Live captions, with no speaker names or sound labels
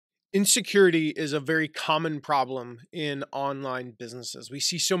Insecurity is a very common problem in online businesses. We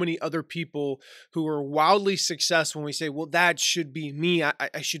see so many other people who are wildly successful, and we say, well, that should be me.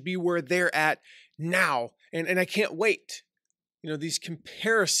 I should be where they're at now. And I can't wait. These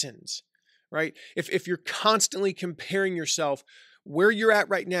comparisons, right? If you're constantly comparing yourself where you're at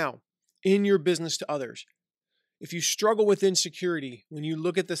right now in your business to others, if you struggle with insecurity when you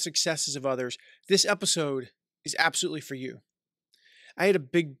look at the successes of others, this episode is absolutely for you. I had a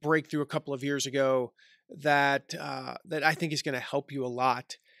big breakthrough a couple of years ago that I think is going to help you a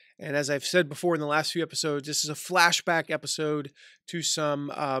lot. And as I've said before in the last few episodes, this is a flashback episode to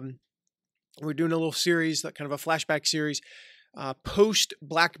some. We're doing a little series, kind of a flashback series, post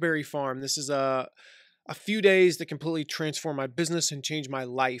Blackberry Farm. This is a few days that completely transformed my business and changed my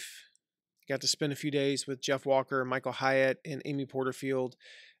life. Got to spend a few days with Jeff Walker, Michael Hyatt, and Amy Porterfield,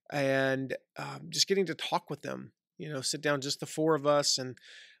 and just getting to talk with them. Sit down, just the four of us, and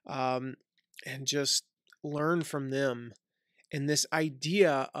just learn from them. And this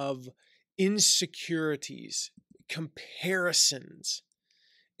idea of insecurities, comparisons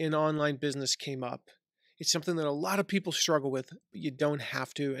in online business came up. It's something that a lot of people struggle with, but you don't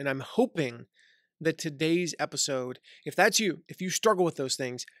have to. And I'm hoping that today's episode, if that's you, if you struggle with those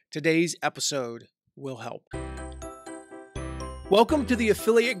things, today's episode will help. Welcome to the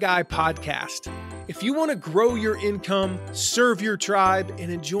Affiliate Guy podcast. If you want to grow your income, serve your tribe,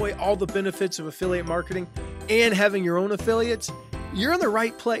 and enjoy all the benefits of affiliate marketing and having your own affiliates, you're in the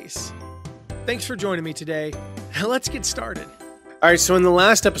right place. Thanks for joining me today. Now let's get started. All right, so in the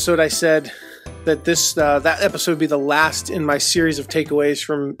last episode, I said that that episode would be the last in my series of takeaways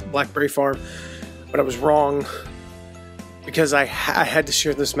from Blackberry Farm, but I was wrong because I had to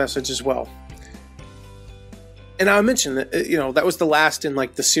share this message as well. And I mentioned that, that was the last in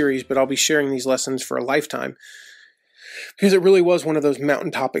the series, but I'll be sharing these lessons for a lifetime because it really was one of those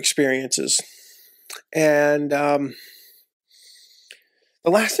mountaintop experiences. And the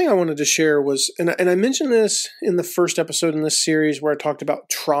last thing I wanted to share was, and I mentioned this in the first episode in this series where I talked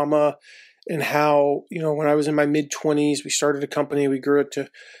about trauma and how, when I was in my mid-20s, we started a company, we grew it to,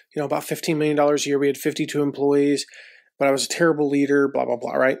 about $15 million a year. We had 52 employees, but I was a terrible leader, blah, blah,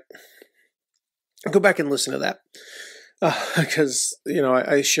 blah, right? Go back and listen to that because,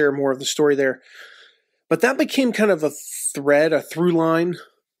 I share more of the story there. But that became kind of a through line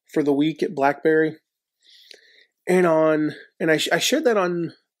for the week at BlackBerry. And I shared that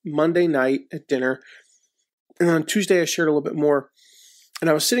on Monday night at dinner. And on Tuesday, I shared a little bit more. And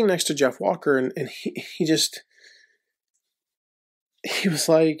I was sitting next to Jeff Walker, and he was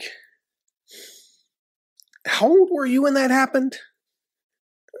like, how old were you when that happened?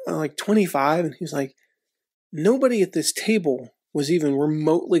 25. And he was like, nobody at this table was even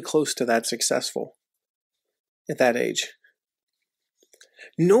remotely close to that successful at that age.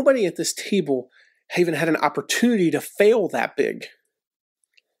 Nobody at this table even had an opportunity to fail that big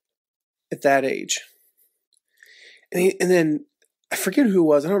at that age. And then I forget who it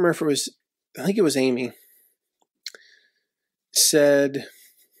was. I don't remember if it was, I think it was Amy, said,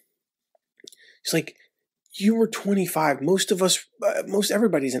 she's like, you were 25. Most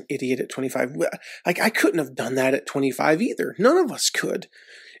everybody's an idiot at 25. I couldn't have done that at 25 either. None of us could.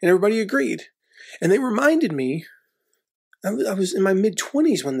 And everybody agreed. And they reminded me, I was in my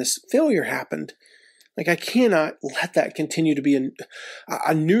mid-20s when this failure happened. I cannot let that continue to be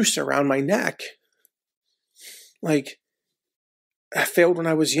a noose around my neck. I failed when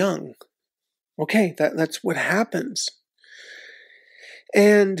I was young. Okay, that's what happens.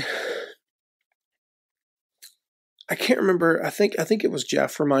 And I can't remember. I think it was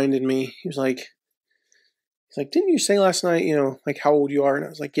Jeff reminded me. He's like, didn't you say last night, how old you are? And I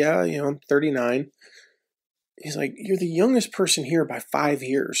was like, yeah, I'm 39. He's like, you're the youngest person here by 5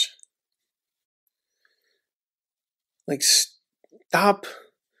 years. Stop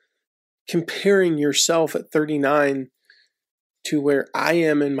comparing yourself at 39 to where I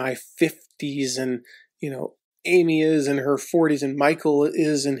am in my 50s and, Amy is in her 40s and Michael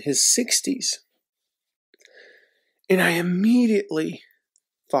is in his 60s. And I immediately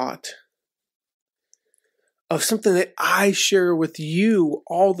thought of something that I share with you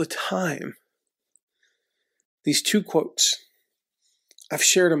all the time. These two quotes. I've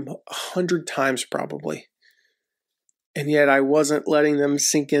shared them 100 times probably. And yet I wasn't letting them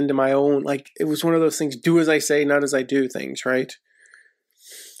sink into my own, it was one of those things, do as I say, not as I do things, right?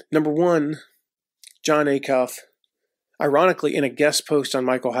 Number one, John Acuff, ironically in a guest post on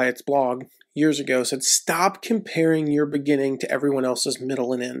Michael Hyatt's blog years ago, said, stop comparing your beginning to everyone else's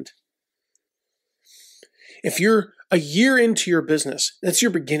middle and end. If you're a year into your business, that's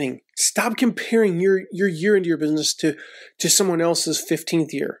your beginning. Stop comparing your year into your business to someone else's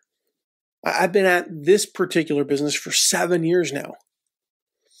 15th year. I've been at this particular business for 7 years now.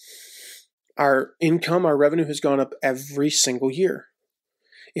 Our income, our revenue has gone up every single year.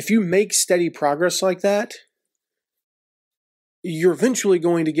 If you make steady progress like that, you're eventually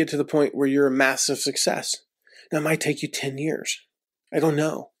going to get to the point where you're a massive success. Now, it might take you 10 years. I don't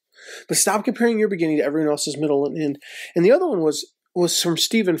know. But stop comparing your beginning to everyone else's middle and end. And the other one was from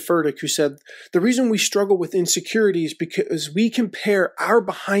Stephen Furtick, who said, the reason we struggle with insecurity is because we compare our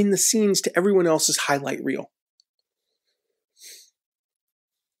behind the scenes to everyone else's highlight reel.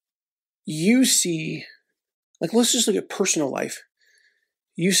 You see, like, let's just look at personal life.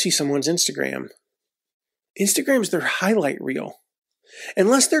 You see someone's Instagram. Instagram's their highlight reel.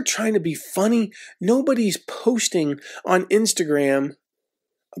 Unless they're trying to be funny, nobody's posting on Instagram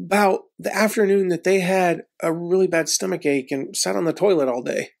about the afternoon that they had a really bad stomach ache and sat on the toilet all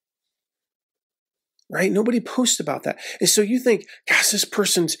day. Right? Nobody posts about that. And so you think, gosh, this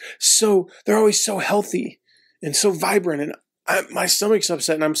person's they're always so healthy and so vibrant, and my stomach's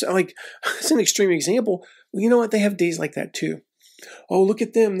upset, and I'm like, it's an extreme example. Well, you know what? They have days like that too. Oh, look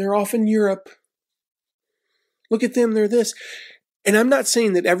at them. They're off in Europe. Look at them. They're this. And I'm not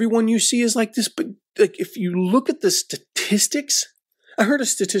saying that everyone you see is like this, but like if you look at the statistics, I heard a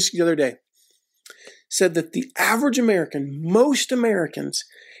statistic the other day, said that the average American, most Americans,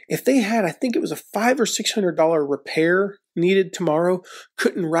 if they had, I think it was a $500 or $600 repair needed tomorrow,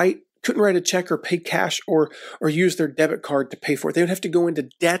 couldn't write a check or pay cash or use their debit card to pay for it. They would have to go into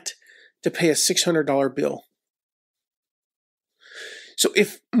debt to pay a $600 bill. So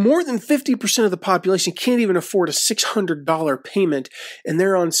if more than 50% of the population can't even afford a $600 payment and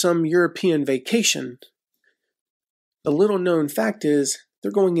they're on some European vacation, the little known fact is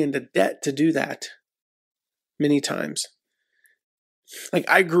they're going into debt to do that many times. Like,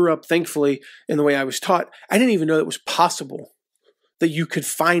 I grew up, thankfully, in the way I was taught. I didn't even know that it was possible that you could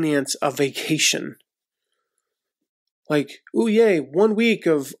finance a vacation. Like, ooh, yay, 1 week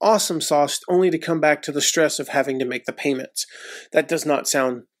of awesome sauce only to come back to the stress of having to make the payments. That does not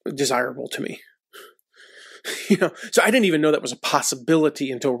sound desirable to me. So I didn't even know that was a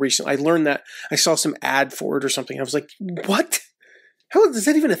possibility until recently. I learned that. I saw some ad for it or something. I was like, what? How is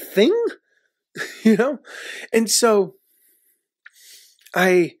that even a thing? And so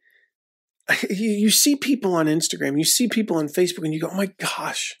you see people on Instagram, you see people on Facebook, and you go, oh my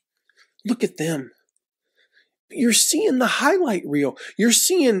gosh, look at them. You're seeing the highlight reel. You're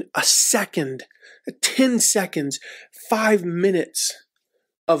seeing a second, 10 seconds, 5 minutes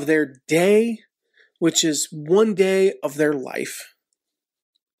of their day, which is 1 day of their life.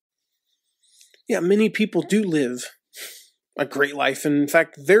 Yeah, many people do live a great life. And in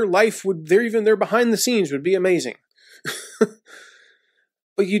fact, their behind the scenes would be amazing.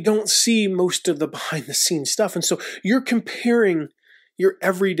 But you don't see most of the behind the scenes stuff. And so you're comparing your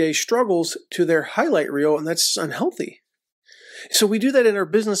everyday struggles to their highlight reel, and that's unhealthy. So we do that in our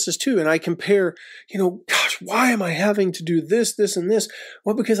businesses too. And I compare, gosh, why am I having to do this, this, and this?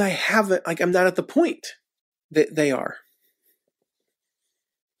 Well, because I haven't, I'm not at the point that they are.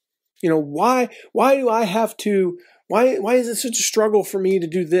 Why do I have to, why is it such a struggle for me to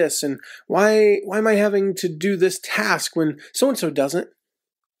do this? And why am I having to do this task when so-and-so doesn't?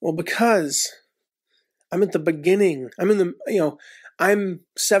 Well, because I'm at the beginning. I'm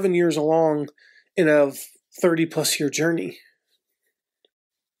 7 years along in a 30 plus year journey.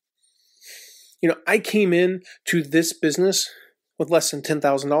 I came in to this business with less than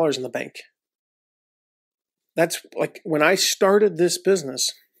 $10,000 in the bank. That's like when I started this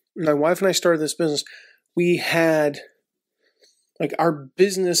business, my wife and I started this business, we had our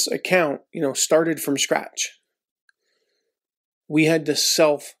business account, started from scratch. We had to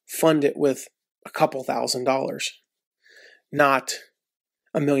self-fund it with a couple $1,000, not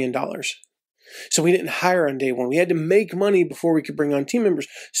 $1 million. So we didn't hire on day one. We had to make money before we could bring on team members.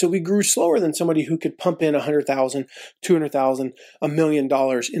 So we grew slower than somebody who could pump in $100,000, $200,000, $1 million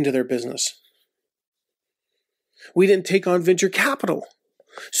into their business. We didn't take on venture capital.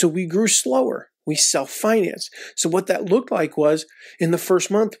 So we grew slower. We self-financed. So what that looked like was in the first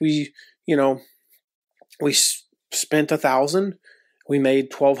month, we spent $1,000, we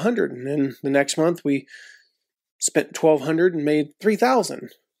made $1,200. And then the next month we spent $1,200 and made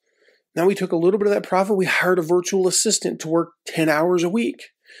 $3,000. Now we took a little bit of that profit. We hired a virtual assistant to work 10 hours a week.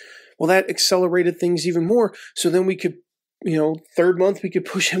 Well, that accelerated things even more. So then we could, third month we could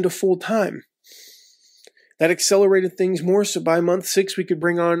push him to full time. That accelerated things more. So by month 6, we could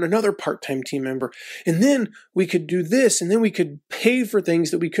bring on another part-time team member. And then we could do this. And then we could pay for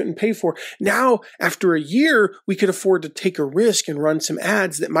things that we couldn't pay for. Now, after a year, we could afford to take a risk and run some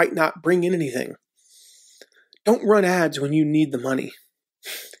ads that might not bring in anything. Don't run ads when you need the money.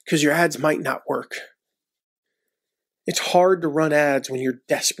 because your ads might not work. It's hard to run ads when you're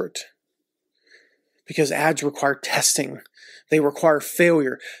desperate because ads require testing. They require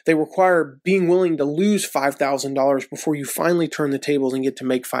failure. They require being willing to lose $5,000 before you finally turn the tables and get to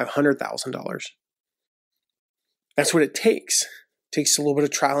make $500,000. That's what it takes. It takes a little bit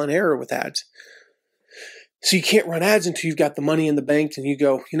of trial and error with ads. So you can't run ads until you've got the money in the bank and you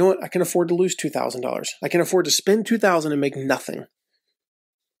go, you know what, I can afford to lose $2,000. I can afford to spend $2,000 and make nothing.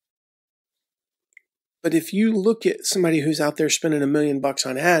 But if you look at somebody who's out there spending $1 million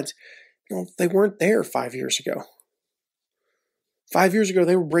on ads, they weren't there 5 years ago. 5 years ago,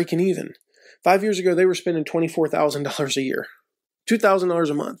 they were breaking even. 5 years ago, they were spending $24,000 a year, $2,000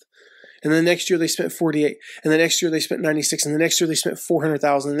 a month. And the next year they spent 48, and the next year they spent 96, and the next year they spent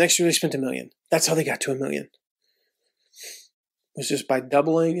 400,000, and the next year they spent $1 million. That's how they got to $1 million. It was just by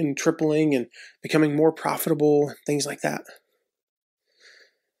doubling and tripling and becoming more profitable and things like that.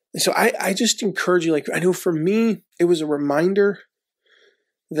 And so I just encourage you, I know for me, it was a reminder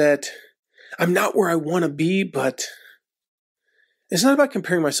that I'm not where I want to be, but it's not about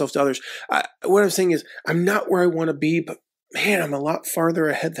comparing myself to others. What I'm saying is I'm not where I want to be, but man, I'm a lot farther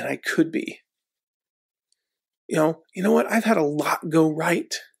ahead than I could be. You know what? I've had a lot go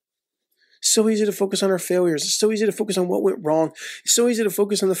right. It's so easy to focus on our failures. It's so easy to focus on what went wrong. It's so easy to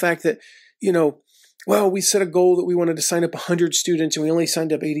focus on the fact that, we set a goal that we wanted to sign up 100 students and we only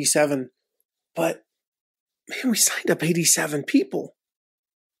signed up 87. But, man, we signed up 87 people.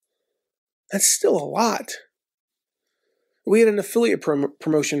 That's still a lot. We had an affiliate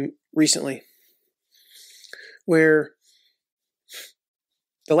promotion recently where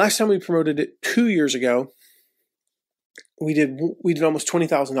the last time we promoted it 2 years ago, we did almost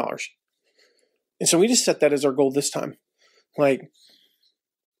 $20,000. And so we just set that as our goal this time.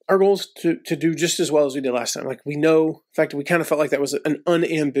 Our goal is to do just as well as we did last time. We know, in fact, we kind of felt like that was an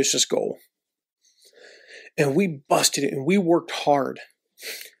unambitious goal. And we busted it and we worked hard.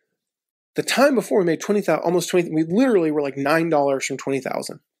 The time before we made almost 20, we literally were like $9 from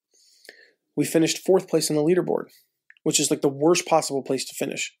 20,000. We finished 4th place on the leaderboard, which is the worst possible place to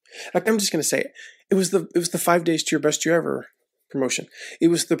finish. I'm just going to say it. It was the 5 days to your best year ever promotion. It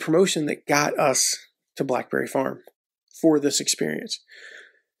was the promotion that got us to Blackberry Farm for this experience.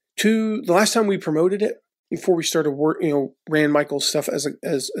 The last time we promoted it, before we started work, ran Michael's stuff as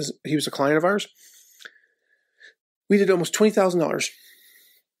he was a client of ours, we did almost $20,000.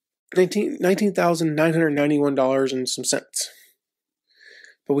 $19,991 and some cents.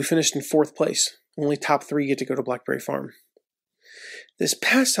 But we finished in 4th place. Only top 3 get to go to Blackberry Farm. This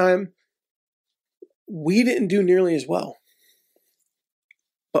past time, we didn't do nearly as well.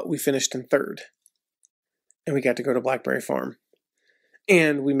 But we finished in 3rd. And we got to go to Blackberry Farm.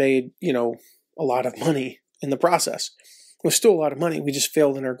 And we made, a lot of money in the process. It was still a lot of money. We just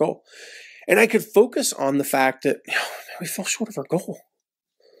failed in our goal. And I could focus on the fact that we fell short of our goal.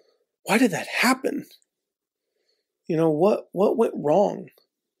 Why did that happen? What went wrong?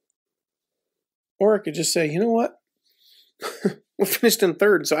 Or I could just say, you know what? We finished in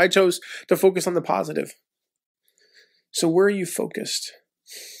 3rd, so I chose to focus on the positive. So where are you focused?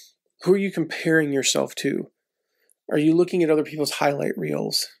 Who are you comparing yourself to? Are you looking at other people's highlight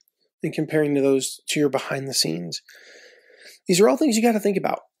reels and comparing those to your behind the scenes? These are all things you got to think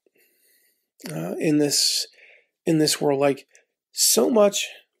about in this world. So much,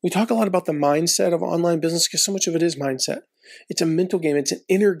 we talk a lot about the mindset of online business because so much of it is mindset. It's a mental game. It's an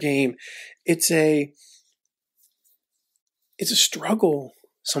inner game. It's a struggle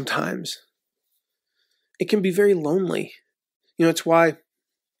sometimes. It can be very lonely. It's why,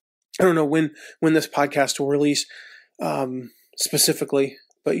 I don't know when this podcast will release specifically,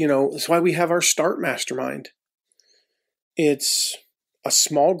 but it's why we have our Start Mastermind. It's a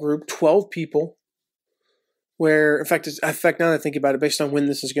small group, 12 people, where, in fact, now that I think about it, based on when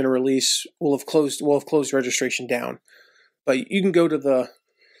this is going to release, we'll have closed registration down. But you can go to the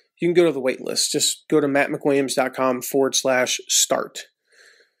wait list. Just go to mattmcwilliams.com/start.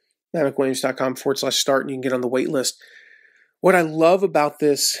 mattmcwilliams.com/start, and you can get on the wait list. What I love about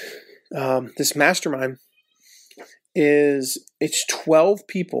this mastermind is it's 12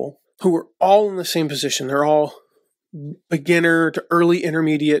 people who are all in the same position. They're all beginner to early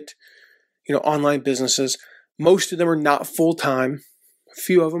intermediate, online businesses. Most of them are not full-time. A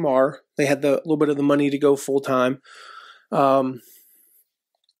few of them are. They had the little bit of the money to go full-time. But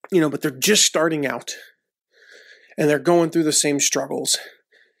they're just starting out and they're going through the same struggles.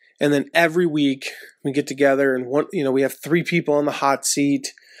 And then every week we get together and we have 3 people on the hot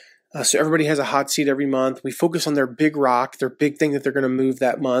seat. So everybody has a hot seat every month. We focus on their big rock, their big thing that they're going to move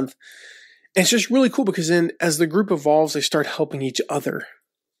that month. And it's just really cool because then as the group evolves, they start helping each other.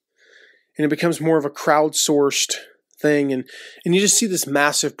 And it becomes more of a crowdsourced thing. And you just see this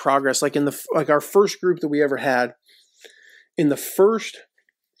massive progress. Like our first group that we ever had, in the first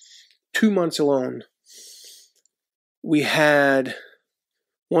 2 months alone, we had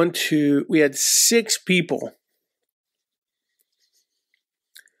 6 people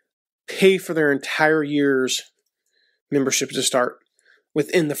pay for their entire year's membership to start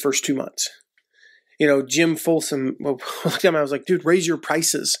within the first 2 months. Jim Folsom, I was like, dude, raise your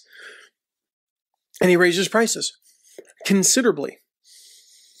prices. And he raised his prices considerably.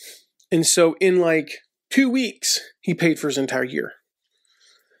 And so in like 2 weeks, he paid for his entire year.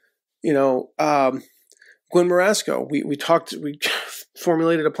 Gwen Marasco, we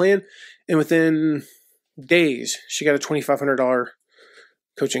formulated a plan, and within days, she got a $2,500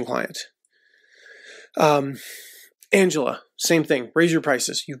 coaching client. Angela, same thing. Raise your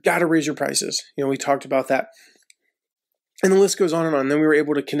prices. You've got to raise your prices. We talked about that. And the list goes on and on. Then we were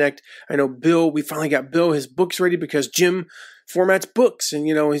able to connect. I know Bill, we finally got Bill his books ready because Jim formats books and,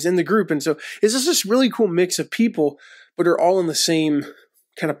 he's in the group. And so it's just this really cool mix of people, but are all in the same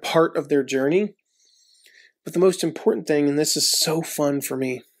kind of part of their journey. But the most important thing, and this is so fun for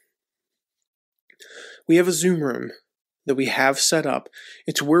me, we have a Zoom room that we have set up.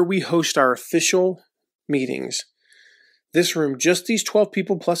 It's where we host our official meetings. This room, just these 12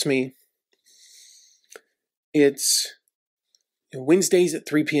 people plus me, it's Wednesdays at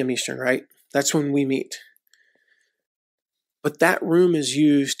 3 p.m. Eastern, right? That's when we meet. But that room is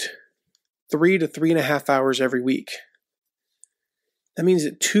used 3 to 3.5 hours every week. That means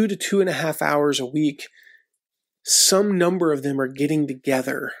that 2 to 2.5 hours a week, some number of them are getting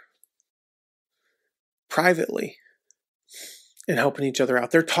together privately and helping each other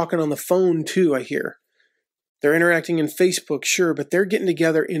out. They're talking on the phone too, I hear. They're interacting in Facebook, sure, but they're getting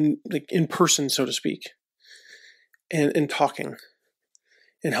together in person, so to speak, and talking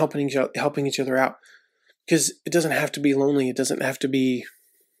and helping each other out. Because it doesn't have to be lonely. It doesn't have to be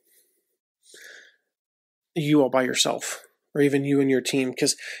you all by yourself, or even you and your team.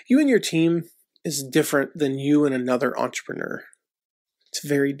 Because you and your team is different than you and another entrepreneur. It's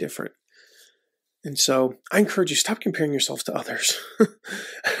very different. And so I encourage you, stop comparing yourself to others.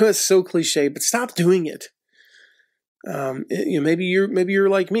 It's so cliche, but stop doing it. Maybe you're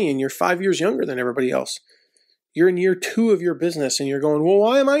like me and you're 5 years younger than everybody else. You're in year 2 of your business and you're going, well,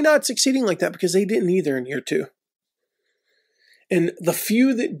 why am I not succeeding like that? Because they didn't either in year 2. And the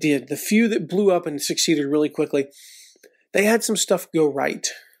few that did, the few that blew up and succeeded really quickly, they had some stuff go right.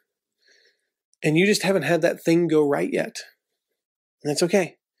 And you just haven't had that thing go right yet. And that's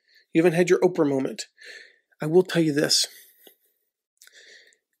okay. You haven't had your Oprah moment. I will tell you this.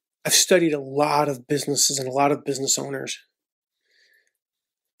 I've studied a lot of businesses and a lot of business owners.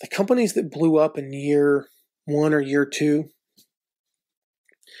 The companies that blew up in year 1 or year 2,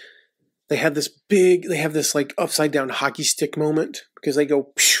 they have this like upside down hockey stick moment because they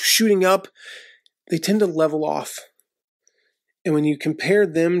go shooting up. They tend to level off. And when you compare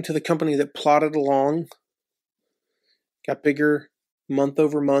them to the company that plodded along, got bigger month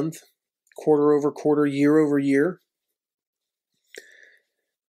over month, quarter over quarter, year over year,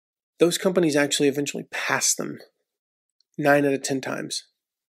 those companies actually eventually pass them 9 out of 10 times.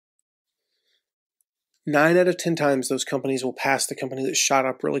 9 out of 10 times those companies will pass the company that shot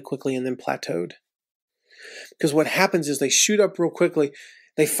up really quickly and then plateaued. Because what happens is they shoot up real quickly,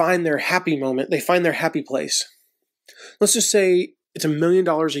 they find their happy moment, they find their happy place. Let's just say it's $1 million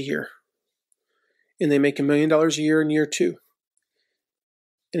a year. And they make $1 million a year in year 2.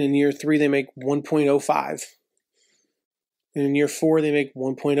 And in year 3, they make 1.05. And in year 4, they make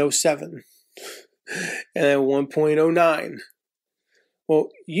 1.07. And then 1.09. Well,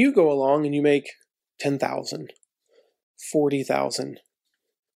 you go along and you make 10,000, 40,000,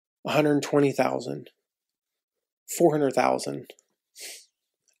 120,000, 400,000,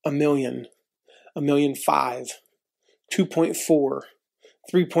 $1 million, $1.5 million, 2.4,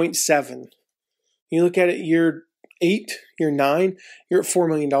 3.7. You look at it year 8, year 9, you're at $4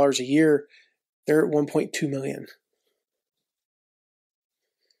 million a year. They're at 1.2 million.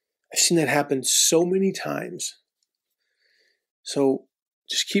 I've seen that happen so many times. So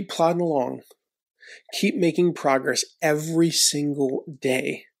just keep plodding along. Keep making progress every single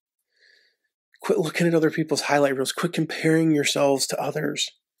day. Quit looking at other people's highlight reels. Quit comparing yourselves to others.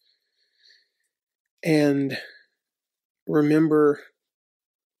 And remember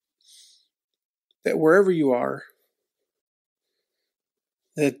that wherever you are,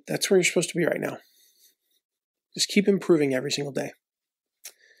 that's where you're supposed to be right now. Just keep improving every single day.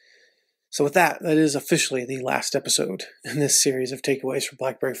 So with that is officially the last episode in this series of takeaways from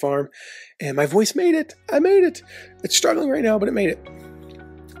Blackberry Farm. And my voice made it. I made it. It's struggling right now, but it made it.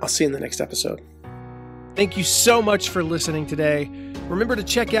 I'll see you in the next episode. Thank you so much for listening today. Remember to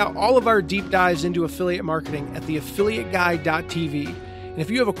check out all of our deep dives into affiliate marketing at theaffiliateguy.tv. And if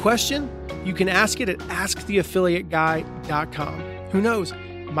you have a question, you can ask it at asktheaffiliateguy.com. Who knows?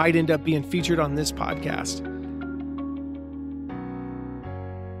 Might end up being featured on this podcast.